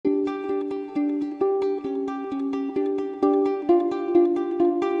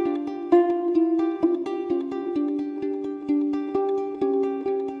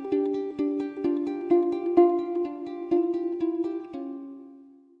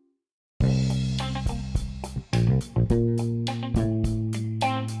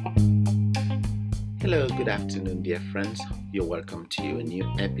Hello, good afternoon, dear friends. You're welcome to a new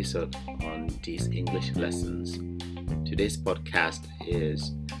episode on these English lessons. Today's podcast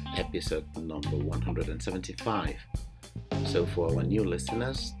is episode number 175. So, for our new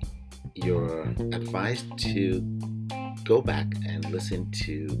listeners, you're advised to go back and listen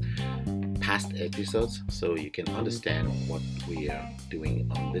to past episodes so you can understand what we are doing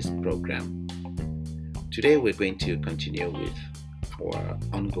on this program. Today, we're going to continue with our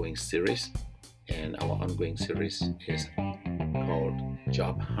ongoing series. And our ongoing series is called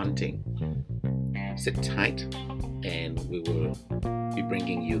Job Hunting. Sit tight and we will be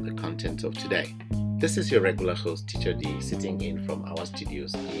bringing you the content of today. This is your regular host, Teacher D, sitting in from our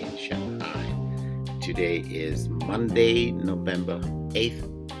studios in Shanghai. Today is Monday, November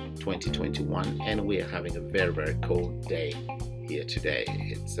 8th, 2021, and we are having a very, very cold day here today.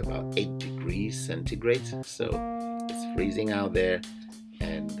 It's about 8 degrees centigrade, so it's freezing out there.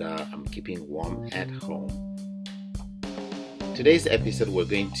 And I'm keeping warm at home. Today's episode, we're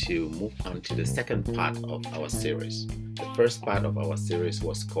going to move on to the second part of our series. The first part of our series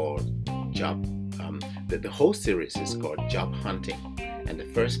was called the whole series is called Job Hunting. And the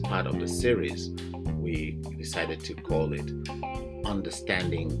first part of the series, we decided to call it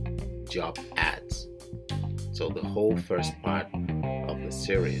Understanding Job Ads. So the whole first part of the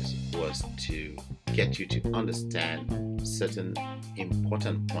series was to get you to understand certain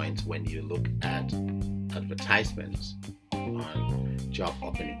important points when you look at advertisements on job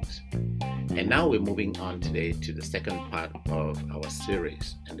openings. And now we're moving on today to the second part of our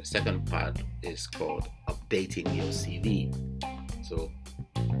series. And the second part is called Updating Your CV. So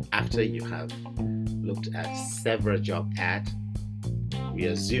after you have looked at several job ads, we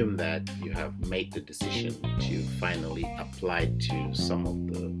assume that you have made the decision to finally apply to some of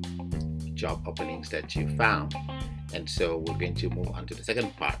the job openings that you found. And so we're going to move on to the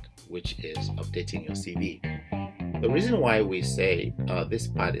second part, which is updating your CV. The reason why we say this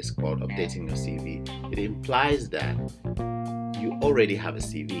part is called updating your CV, it implies that you already have a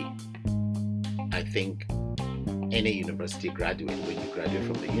CV. I think any university graduate, when you graduate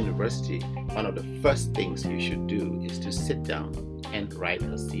from the university, one of the first things you should do is to sit down and write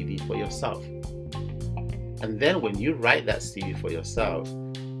a CV for yourself. And then when you write that CV for yourself,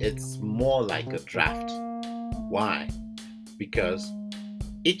 it's more like a draft. Why? Because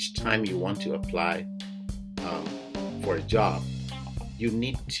each time you want to apply for a job, you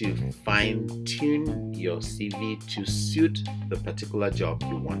need to fine-tune your CV to suit the particular job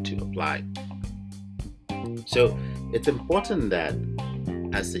you want to apply. So it's important that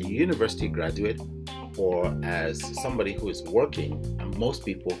as a university graduate or as somebody who is working, and most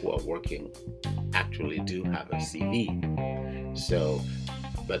people who are working actually do have a CV.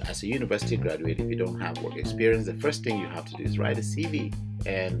 But as a university graduate, if you don't have work experience, the first thing you have to do is write a CV.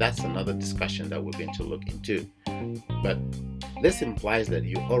 And that's another discussion that we're going to look into. But this implies that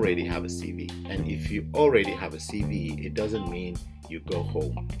you already have a CV. And if you already have a CV, it doesn't mean you go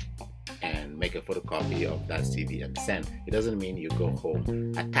home and make a photocopy of that CV and send. It doesn't mean you go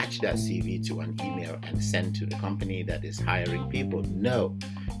home, attach that CV to an email and send to the company that is hiring people. No,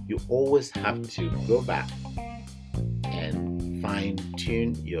 you always have to go back and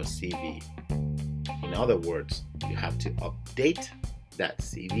fine-tune your CV. In other words, you have to update that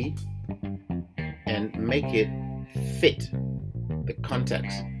CV and make it fit the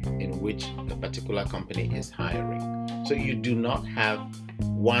context in which a particular company is hiring. So you do not have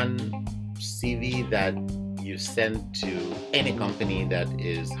one CV that you send to any company that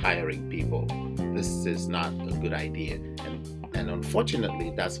is hiring people. This is not a good idea. And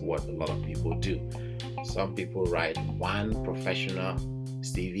unfortunately, that's what a lot of people do. Some people write one professional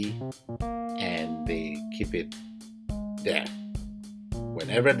CV and they keep it there.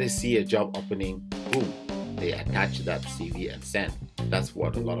 Whenever they see a job opening, boom, they attach that CV and send. That's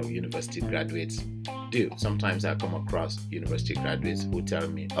what a lot of university graduates do. Sometimes I come across university graduates who tell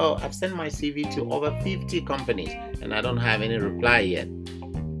me, oh, I've sent my CV to over 50 companies and I don't have any reply yet.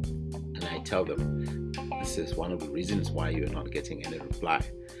 And I tell them, this is one of the reasons why you're not getting any reply.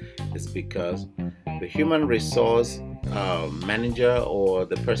 It's because the human resource manager or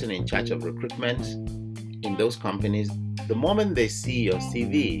the person in charge of recruitment in those companies, the moment they see your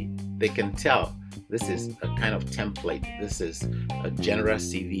CV, they can tell this is a kind of template. This is a general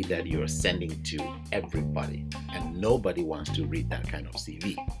CV that you're sending to everybody, and nobody wants to read that kind of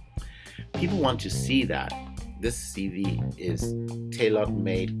CV. People want to see that this CV is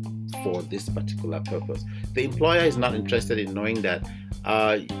tailor-made for this particular purpose. The employer is not interested in knowing that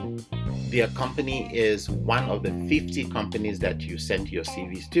their company is one of the 50 companies that you send your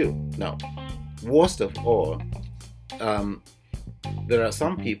CVs to. No. Worst of all, there are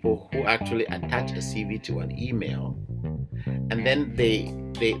some people who actually attach a CV to an email, and then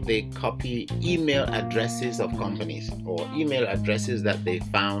they copy email addresses of companies or email addresses that they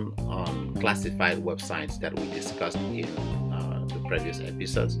found on classified websites that we discussed in the previous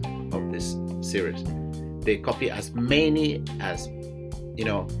episodes of this series. They copy as many as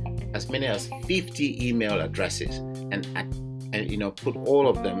 50 email addresses and put all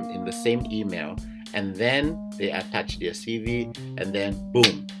of them in the same email, and then they attach their CV, and then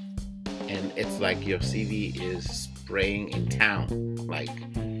boom, and it's like your CV is spraying in town. Like,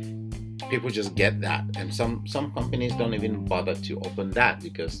 people just get that, and some companies don't even bother to open that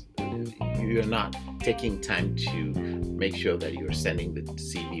because you're not taking time to make sure that you're sending the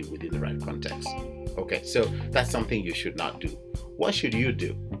CV within the right context. Okay, so that's something you should not do. What should you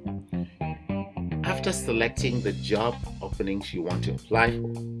do? After selecting the job openings you want to apply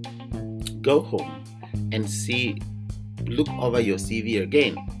for, go home and look over your CV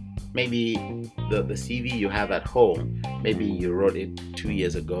again. Maybe the CV you have at home, maybe you wrote it 2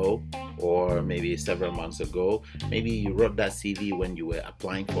 years ago, or maybe several months ago. Maybe you wrote that CV when you were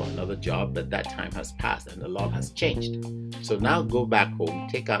applying for another job, but that time has passed and a lot has changed. So now go back home,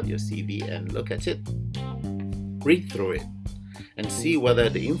 take out your CV and look at it. Read through it and see whether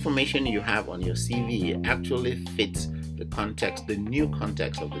the information you have on your CV actually fits the context, the new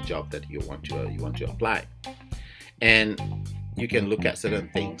context of the job that you want to apply. And you can look at certain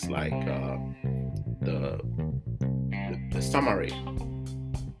things like the summary.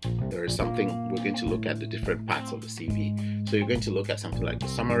 There is something, we're going to look at the different parts of the CV. So you're going to look at something like the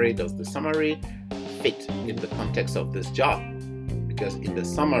summary. Does the summary fit in the context of this job? Because in the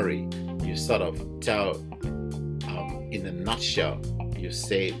summary, you sort of tell, in a nutshell, you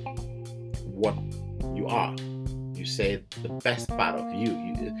say what you are. You say the best part of you.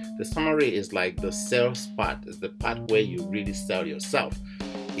 The summary is like the sales part. It's the part where you really sell yourself.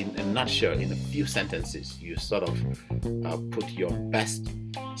 In a nutshell, in a few sentences, you sort of put your best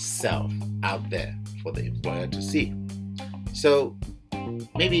self out there for the employer to see. So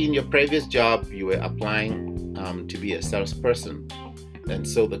maybe in your previous job, you were applying to be a salesperson. And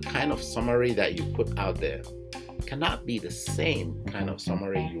so the kind of summary that you put out there cannot be the same kind of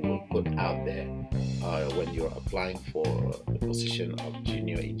summary you will put out there when you're applying for the position of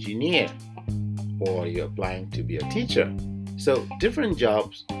junior engineer, or you're applying to be a teacher. So different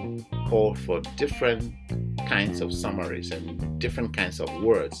jobs call for different kinds of summaries and different kinds of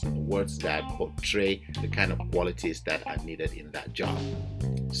words that portray the kind of qualities that are needed in that job.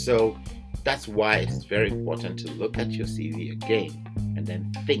 So that's why it's very important to look at your CV again and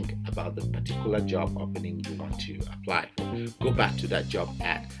then think about the particular job opening you want to apply for. Go back to that job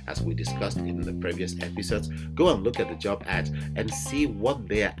ad as we discussed in the previous episodes. Go and look at the job ads and see what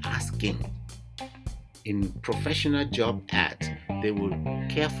they are asking. In professional job ads, they will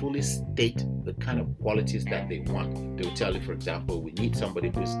carefully state the kind of qualities that they want. They will tell you, for example, we need somebody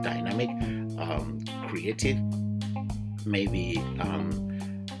who is dynamic, creative, maybe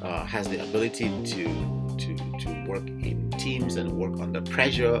has the ability to work in teams and work under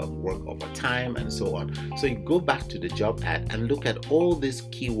pressure, work over time, and so on. So you go back to the job ad and look at all these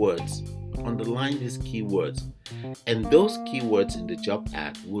keywords, underline these keywords, and those keywords in the job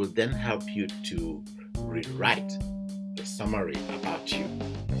ad will then help you to rewrite the summary about you,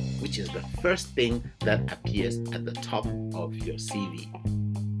 which is the first thing that appears at the top of your CV.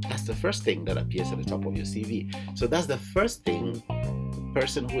 That's the first thing that appears at the top of your CV. So that's the first thing the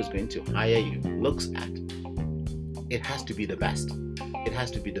person who is going to hire you looks at. It has to be the best. It has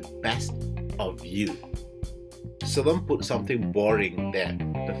to be the best of you. So don't put something boring there.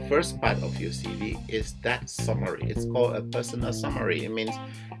 The first part of your CV is that summary. It's called a personal summary. It means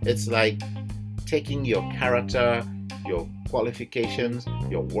it's like taking your character, your qualifications,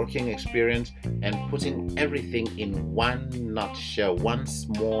 your working experience, and putting everything in one nutshell, one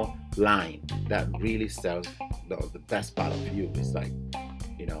small line that really sells the best part of you. It's like,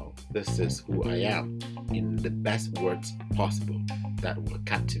 this is who I am in the best words possible that will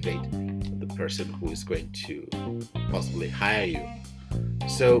captivate the person who is going to possibly hire you.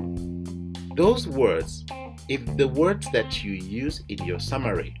 So those words, if the words that you use in your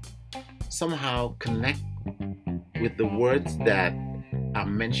summary somehow connect with the words that are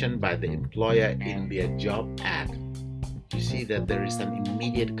mentioned by the employer in their job ad, you see that there is an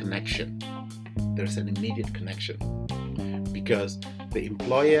immediate connection. There's an immediate connection because the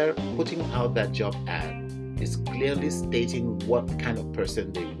employer putting out that job ad is clearly stating what kind of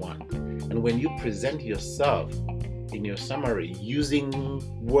person they want. And when you present yourself in your summary using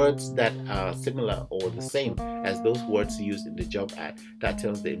words that are similar or the same as those words used in the job ad, that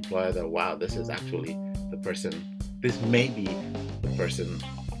tells the employer that, wow, this is actually the person, this may be the the person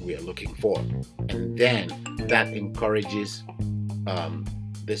we are looking for. And then that encourages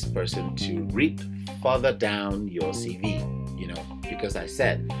this person to read further down your CV, because I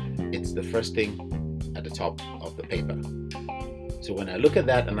said it's the first thing at the top of the paper. So when I look at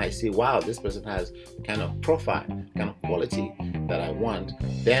that and I see, wow, this person has kind of profile, kind of quality that I want,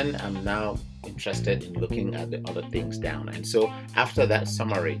 then I'm now interested in looking at the other things down. And so after that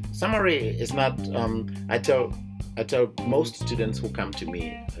summary is not, I tell most students who come to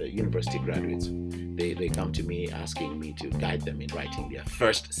me, university graduates, they come to me asking me to guide them in writing their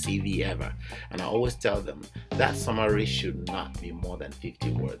first CV ever. And I always tell them that summary should not be more than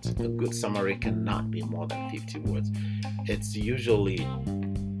 50 words. A good summary cannot be more than 50 words. It's usually,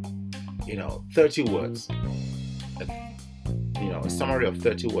 30 words. A summary of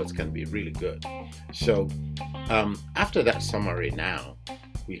 30 words can be really good. So after that summary now,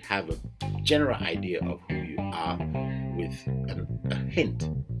 we have a general idea of who you are with a hint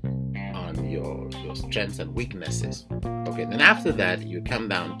on your strengths and weaknesses. Okay, then after that, you come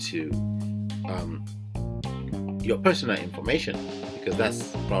down to your personal information, because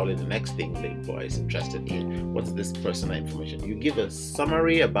that's probably the next thing the employer is interested in. What's this personal information? You give a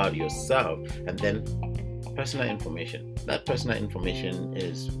summary about yourself and then personal information. That personal information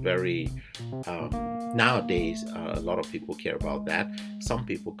is very nowadays a lot of people care about that. Some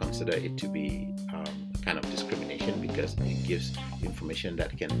people consider it to be kind of discrimination, because it gives information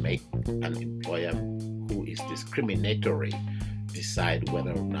that can make an employer who is discriminatory decide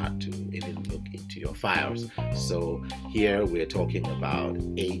whether or not to even look into your files. So here we're talking about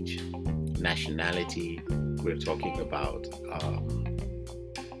age, nationality, we're talking about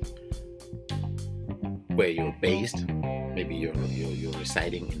where you're based. Maybe you're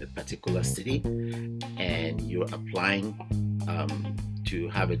residing in a particular city and you're applying to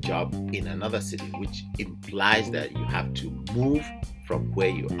have a job in another city, which implies that you have to move from where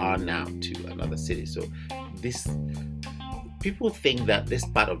you are now to another city. So people think that this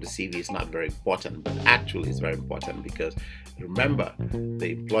part of the CV is not very important, but actually it's very important, because remember,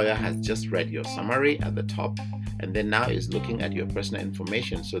 the employer has just read your summary at the top and then now is looking at your personal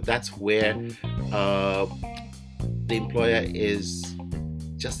information. So that's where the employer is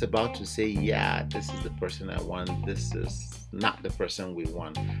just about to say, yeah, this is the person I want, this is not the person we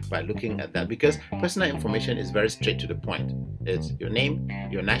want, by looking at that. Because personal information is very straight to the point. It's your name,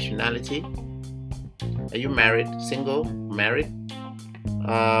 your nationality, are you married, single, married?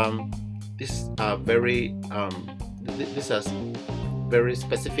 These are very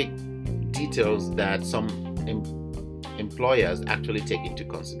specific details that some employers actually take into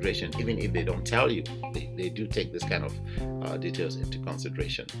consideration. Even if they don't tell you, they do take this kind of details into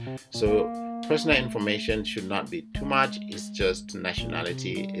consideration. So personal information should not be too much. It's just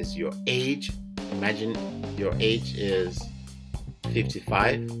nationality, is your age. Imagine your age is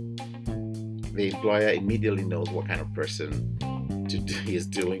 55. The employer immediately knows what kind of person he is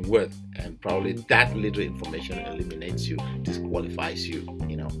dealing with, and probably that little information eliminates you, disqualifies you,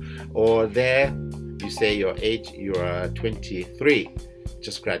 Or there, you say your age, you are 23,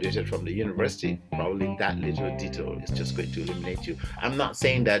 just graduated from the university. Probably that little detail is just going to eliminate you. I'm not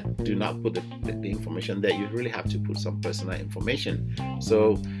saying that do not put the information there. You really have to put some personal information.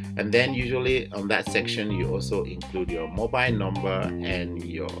 So, and then usually on that section, you also include your mobile number and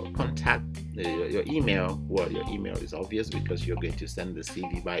your contact, your email. Well, your email is obvious because you're going to send the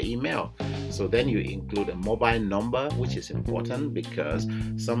CV by email. So then you include a mobile number, which is important because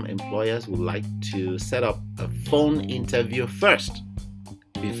some employers would like to set up a phone interview first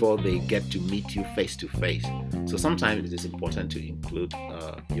before they get to meet you face to face. So sometimes it is important to include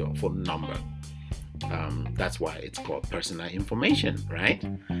your phone number. That's why it's called personal information, right?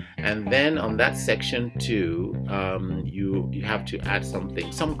 And then on that section too, you have to add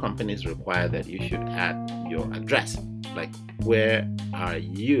something. Some companies require that you should add your address, like where are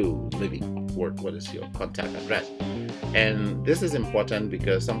you living? What is your contact address? And this is important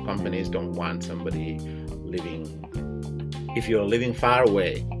because some companies don't want somebody living. If you're living far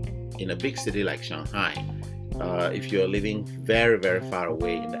away in a big city like Shanghai, if you're living very, very far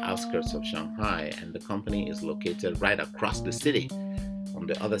away in the outskirts of Shanghai and the company is located right across the city, on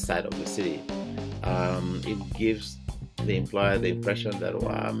the other side of the city, it gives the employer the impression that,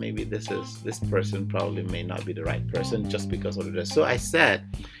 wow, maybe this person probably may not be the right person just because of the. So I said,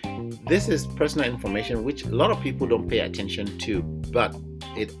 this is personal information which a lot of people don't pay attention to, but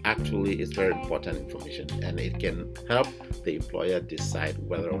it actually is very important information, and it can help the employer decide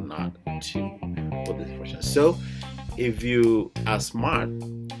whether or not to put this information. So if you are smart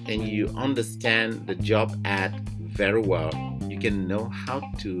and you understand the job ad very well, you can know how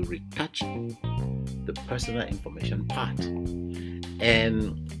to retouch the personal information part.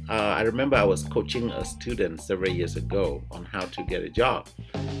 And I remember I was coaching a student several years ago on how to get a job.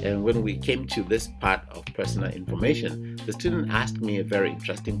 And when we came to this part of personal information, the student asked me a very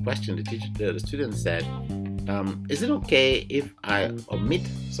interesting question. The student said, is it okay if I omit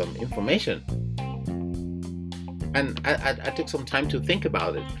some information? And I took some time to think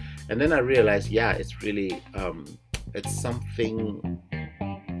about it. And then I realized, yeah, it's really, it's something,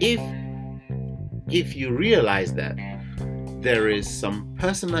 if you realize that there is some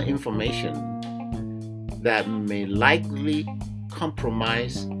personal information that may likely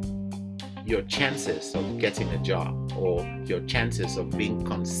compromise your chances of getting a job or your chances of being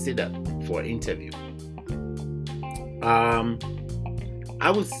considered for an interview. I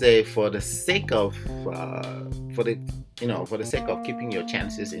would say for the sake of keeping your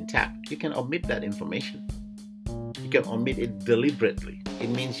chances intact, you can omit that information. You can omit it deliberately. It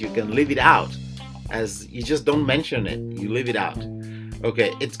means you can leave it out, as you just don't mention it. You leave it out.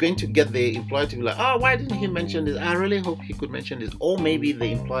 Okay, it's going to get the employer to be like, oh, why didn't he mention this? I really hope he could mention this. Or maybe the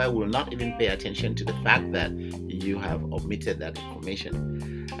employer will not even pay attention to the fact that you have omitted that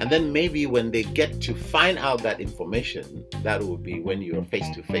information. And then maybe when they get to find out that information, that will be when you're face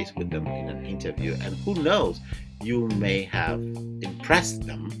to face with them in an interview. And who knows, you may have impressed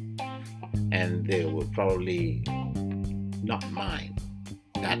them and they will probably not mind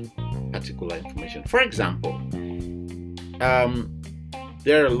that particular information. For example,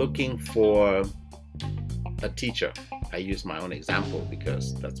 they're looking for a teacher. I use my own example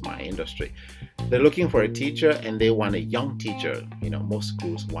because that's my industry. They're looking for a teacher and they want a young teacher. Most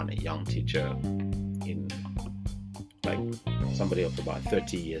schools want a young teacher in like somebody of about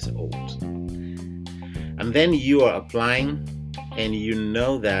 30 years old. And then you are applying and you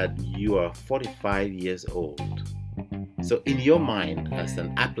know that you are 45 years old. So in your mind as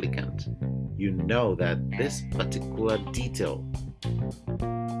an applicant, you know that this particular detail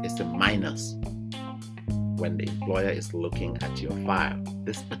is a minus when the employer is looking at your file.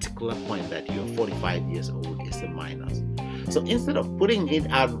 This particular point that you're 45 years old is a minus. So instead of putting it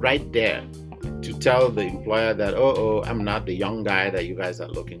out right there to tell the employer that, oh, I'm not the young guy that you guys are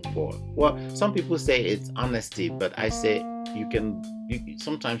looking for. Well, some people say it's honesty, but I say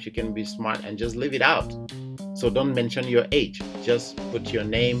sometimes you can be smart and just leave it out. So don't mention your age. Just put your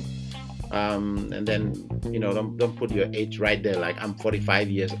name, and then don't put your age right there like I'm 45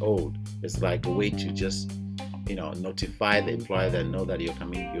 years old. It's like a way to just notify the employer that know that you're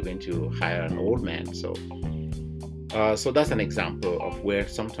going to hire an old man. So that's an example of where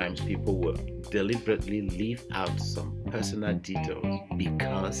sometimes people will deliberately leave out some personal details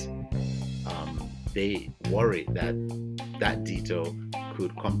because they worry that detail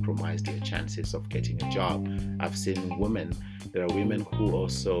could compromise their chances of getting a job. I've seen there are women who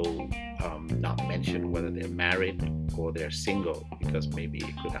also not mention whether they're married or they're single because maybe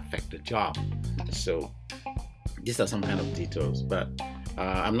it could affect the job. So these are some kind of details, but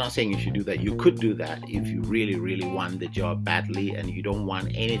I'm not saying you should do that. You could do that if you really, really want the job badly and you don't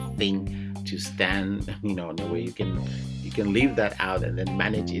want anything to stand, in the way. You can leave that out and then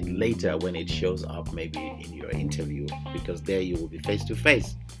manage it later when it shows up maybe in your interview, because there you will be face to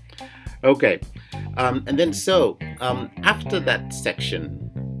face. Okay, and then after that section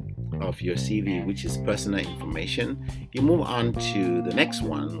of your CV, which is personal information, you move on to the next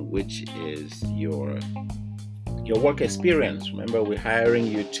one, which is your work experience. Remember, we're hiring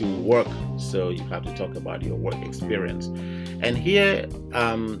you to work, so you have to talk about your work experience. And here,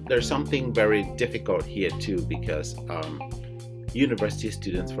 there's something very difficult here too, because university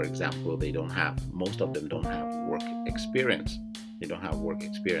students, for example, most of them don't have work experience. They don't have work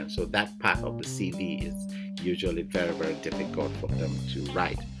experience, so that part of the CV is usually very, very difficult for them to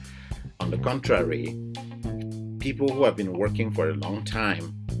write. On the contrary, people who have been working for a long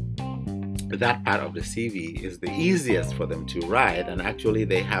time, that part of the CV is the easiest for them to write, and actually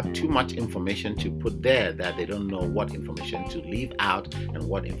they have too much information to put there that they don't know what information to leave out and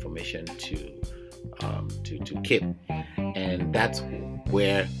what information to keep. And that's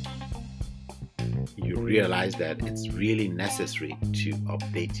where you realize that it's really necessary to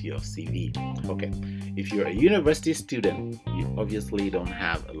update your CV. Okay, if you're a university student, you obviously don't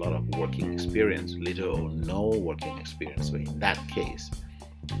have a lot of working experience, little or no working experience. So in that case,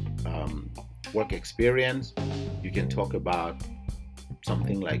 work experience, you can talk about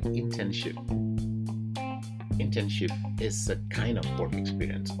something like internship. Internship is a kind of work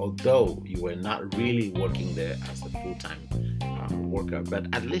experience, although you were not really working there as a full-time worker,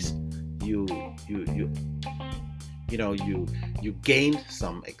 but at least you you gained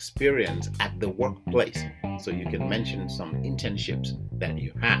some experience at the workplace. So you can mention some internships that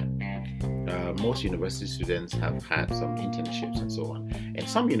you had. Most university students have had some internships and so on, and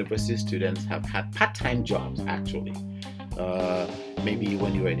some university students have had part-time jobs actually. Maybe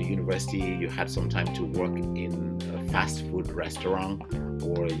when you were in a university, you had some time to work in a fast food restaurant,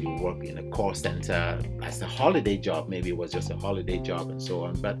 or you work in a call center as a holiday job. Maybe it was just a holiday job and so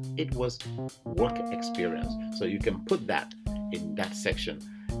on, but it was work experience. So you can put that in that section,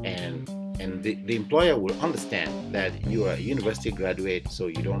 and the employer will understand that you are a university graduate, so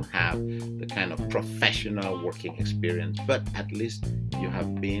you don't have the kind of professional working experience, but at least you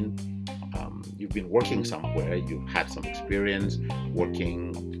have been you've been working somewhere, you've had some experience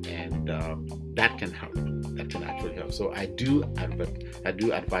working, and that can help. That can actually help. So I do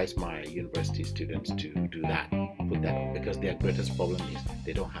advise my university students to do that, put that on, because their greatest problem is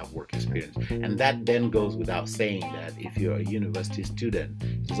they don't have work experience. And that then goes without saying that if you're a university student,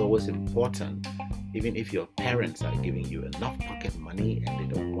 it's always important, even if your parents are giving you enough pocket money and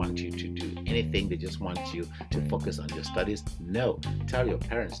they don't want you to do anything, they just want you to focus on your studies. No, tell your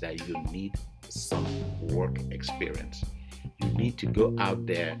parents that you need some work experience. You need to go out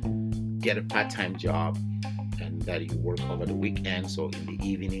there, get a part-time job, and that you work over the weekends or in the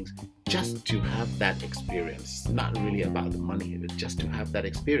evenings, just to have that experience. It's not really about the money, but just to have that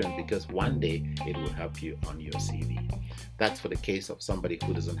experience, because one day it will help you on your CV. That's for the case of somebody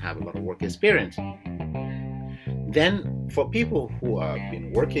who doesn't have a lot of work experience. Then for people who have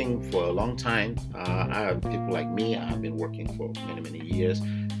been working for a long time, people like me, I have been working for many years.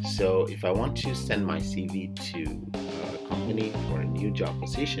 So if I want to send my CV to a company for a new job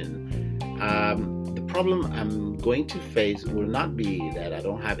position, the problem I'm going to face will not be that I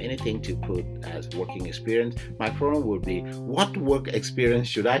don't have anything to put as working experience. My problem will be, what work experience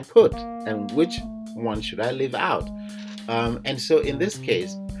should I put and which one should I leave out? And so in this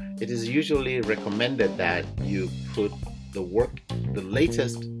case, it is usually recommended that you put the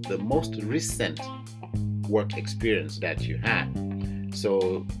latest, the most recent work experience that you had.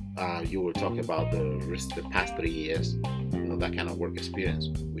 So you will talk about the past 3 years, that kind of work experience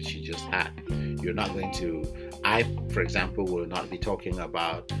which you just had. You're not going to, for example, will not be talking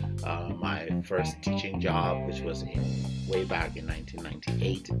about my first teaching job, which was way back in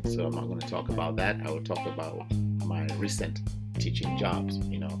 1998. So I'm not going to talk about that. I will talk about my recent teaching jobs,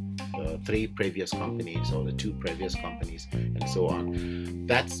 the 3 previous companies or the 2 previous companies and so on.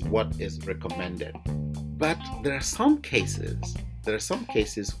 That's what is recommended. But there are some cases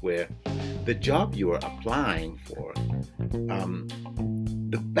where the job you are applying for,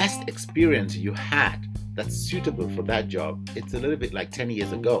 the best experience you had that's suitable for that job, it's a little bit like 10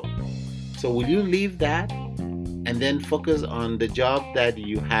 years ago. So will you leave that and then focus on the job that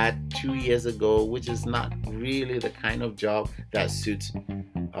you had 2 years ago, which is not really the kind of job that suits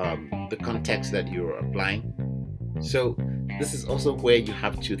the context that you're applying? So this is also where you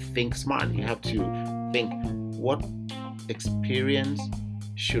have to think smart. You have to think, what experience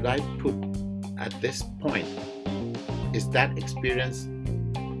should I put at this point? Is that experience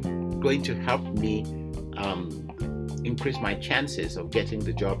going to help me increase my chances of getting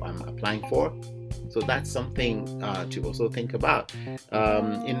the job I'm applying for? So that's something to also think about.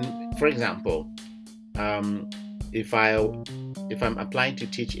 For example, if I'm applying to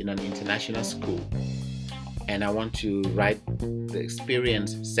teach in an international school and I want to write the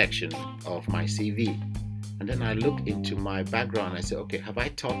experience section of my CV, and then I look into my background, I say, okay, have I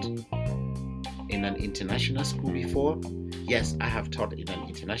taught in an international school before? Yes, I have taught in an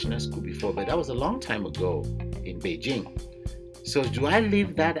international school before, but that was a long time ago in Beijing. So do I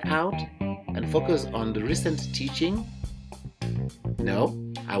leave that out and focus on the recent teaching? No,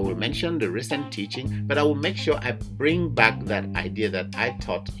 I will mention the recent teaching, but I will make sure I bring back that idea that I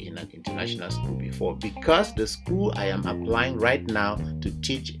taught in an international school before, because the school I am applying right now to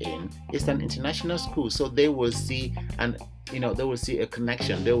teach in is an international school. So they will see they will see a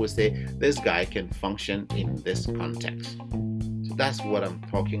connection. They will say, this guy can function in this context. So that's what I'm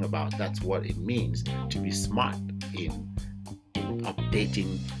talking about. That's what it means to be smart in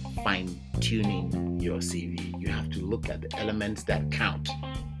updating, fine-tuning your CV. You have to look at the elements that count.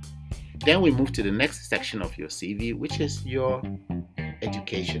 Then we move to the next section of your CV, which is your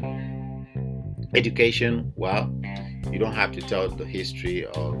education. Education, well, you don't have to tell the history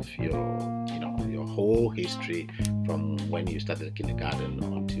of your whole history from when you started kindergarten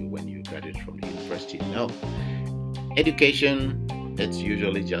on to when you graduated from the university. No. Education, it's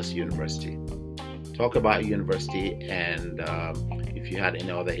usually just university. Talk about university, and if you had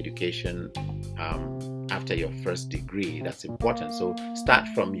any other education after your first degree, that's important. So start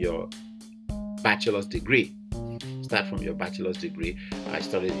from your bachelor's degree. start from your bachelor's degree. I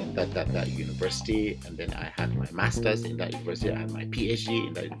studied in that university, and then I had my master's in that university. I had my PhD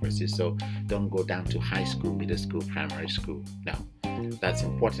in that university. So don't go down to high school, middle school, primary school. Now, that's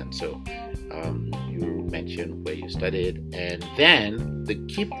important. So you mentioned where you studied, and then the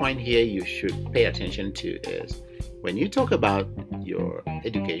key point here you should pay attention to is when you talk about your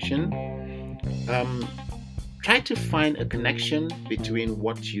education, try to find a connection between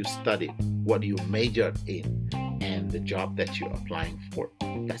what you studied, what you majored in, and the job that you're applying for.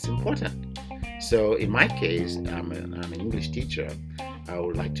 That's important. So in my case, I'm an English teacher. I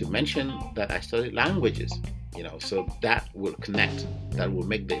would like to mention that I studied languages, so that will connect, that will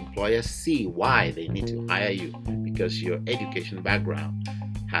make the employer see why they need to hire you, because your education background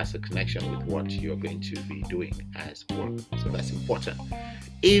has a connection with what you're going to be doing as work. So that's important.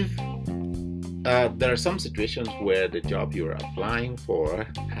 If there are some situations where the job you're applying for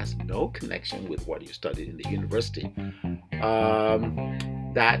has no connection with what you studied in the university,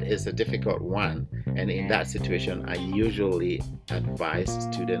 that is a difficult one. And in that situation, I usually advise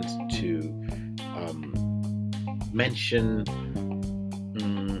students to mention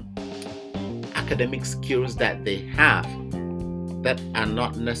academic skills that they have that are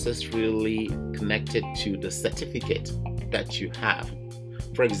not necessarily connected to the certificate that you have.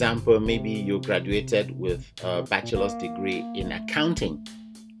 For example, maybe you graduated with a bachelor's degree in accounting,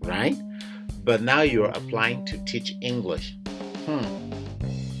 right? But now you're applying to teach English.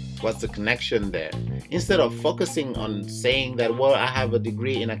 What's the connection there? Instead of focusing on saying that, well, I have a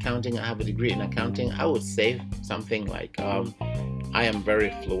degree in accounting, I would say something like, I am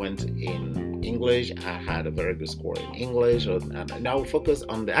very fluent in English, I had a very good score in English, and I will focus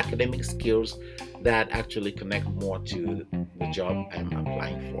on the academic skills that actually connect more to the job I'm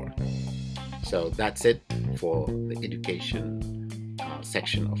applying for. So that's it for the education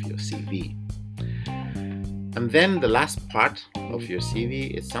section of your CV. And then the last part of your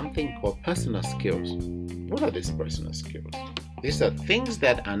CV is something called personal skills. What are these personal skills? These are things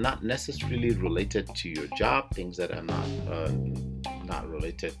that are not necessarily related to your job, things that are not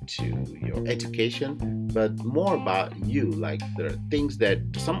related to your education, but more about you. Like there are things that,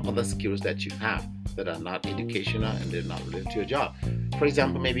 some other skills that you have that are not educational and they're not related to your job. For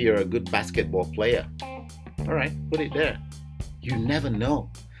example, maybe you're a good basketball player. All right, put it there. You never know.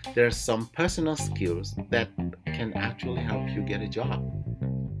 There are some personal skills that can actually help you get a job.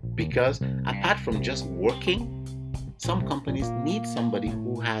 Because apart from just working, some companies need somebody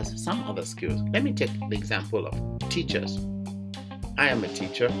who has some other skills. Let me take the example of teachers. I am a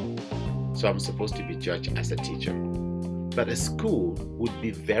teacher, so I'm supposed to be judged as a teacher. But a school would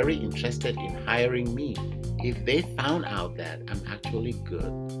be very interested in hiring me if they found out that I'm actually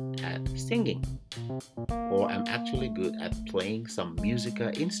good at singing, or I'm actually good at playing some musical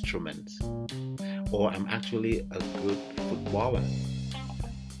instruments, or I'm actually a good footballer,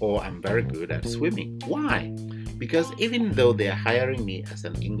 or I'm very good at swimming. Why? Because even though they're hiring me as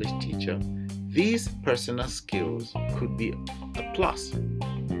an English teacher, these personal skills could be a plus,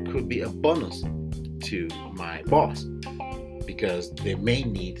 could be a bonus to my boss, because they may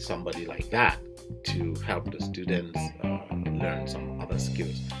need somebody like that to help the students learn some other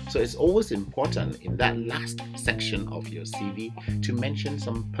skills. So it's always important in that last section of your CV to mention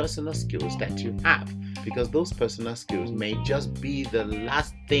some personal skills that you have, because those personal skills may just be the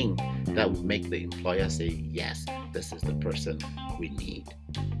last thing that will make the employer say, yes, this is the person we need.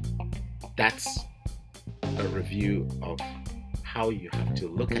 That's a review of how you have to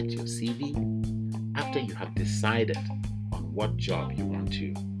look at your CV after you have decided on what job you want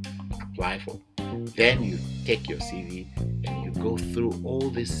to apply for. Then you take your CV and you go through all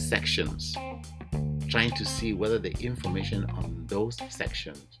these sections, trying to see whether the information on those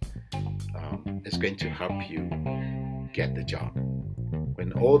sections is going to help you get the job.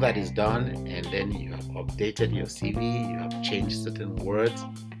 When all that is done, and then you have updated your CV, you have changed certain words,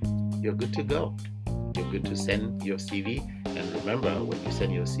 you're good to go. You're good to send your CV. And remember, when you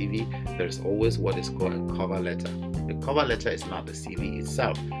send your CV, there's always what is called a cover letter. The cover letter is not the CV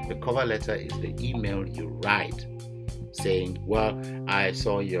itself. The cover letter is the email you write saying, well, I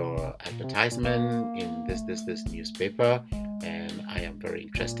saw your advertisement in this newspaper, and I am very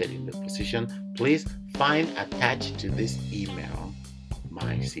interested in the position. Please find attached to this email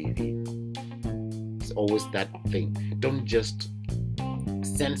my CV. It's always that thing. Don't just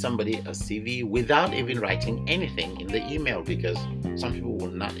send somebody a CV without even writing anything in the email, because some people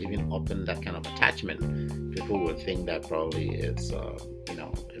will not even open that kind of attachment. People will think that probably it's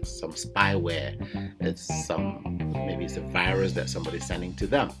it's some spyware, maybe it's a virus that somebody's sending to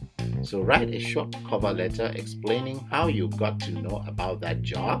them. So write a short cover letter explaining how you got to know about that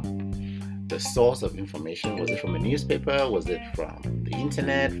job, the source of information. Was it from a newspaper? Was it from the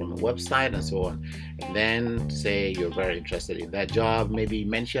internet, from a website, and so on? And then say you're very interested in that job. Maybe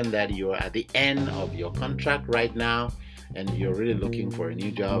mention that you're at the end of your contract right now and you're really looking for a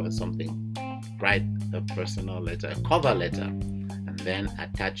new job or something. Write a personal letter, a cover letter, and then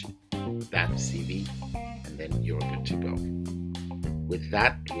attach that CV, and then you're good to go. With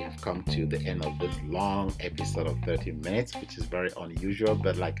that, we have come to the end of this long episode of 30 minutes, which is very unusual.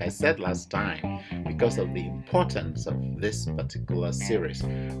 But like I said last time, because of the importance of this particular series,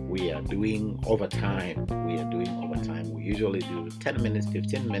 we are doing overtime. We usually do 10 minutes,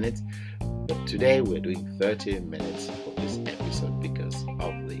 15 minutes. But today we're doing 30 minutes for this episode because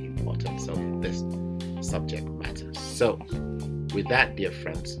of the importance of this subject matter. So, with that, dear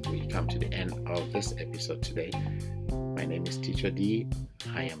friends, we come to the end of this episode today. My name is Teacher D.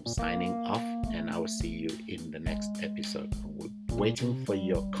 I am signing off, and I will see you in the next episode. We're waiting for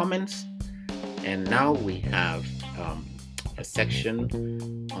your comments. And now we have a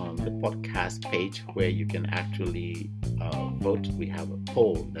section on the podcast page where you can actually vote. We have a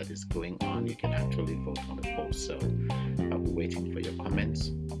poll that is going on. You can actually vote on the poll. So I'll be waiting for your comments,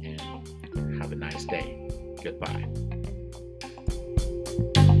 and have a nice day. Goodbye.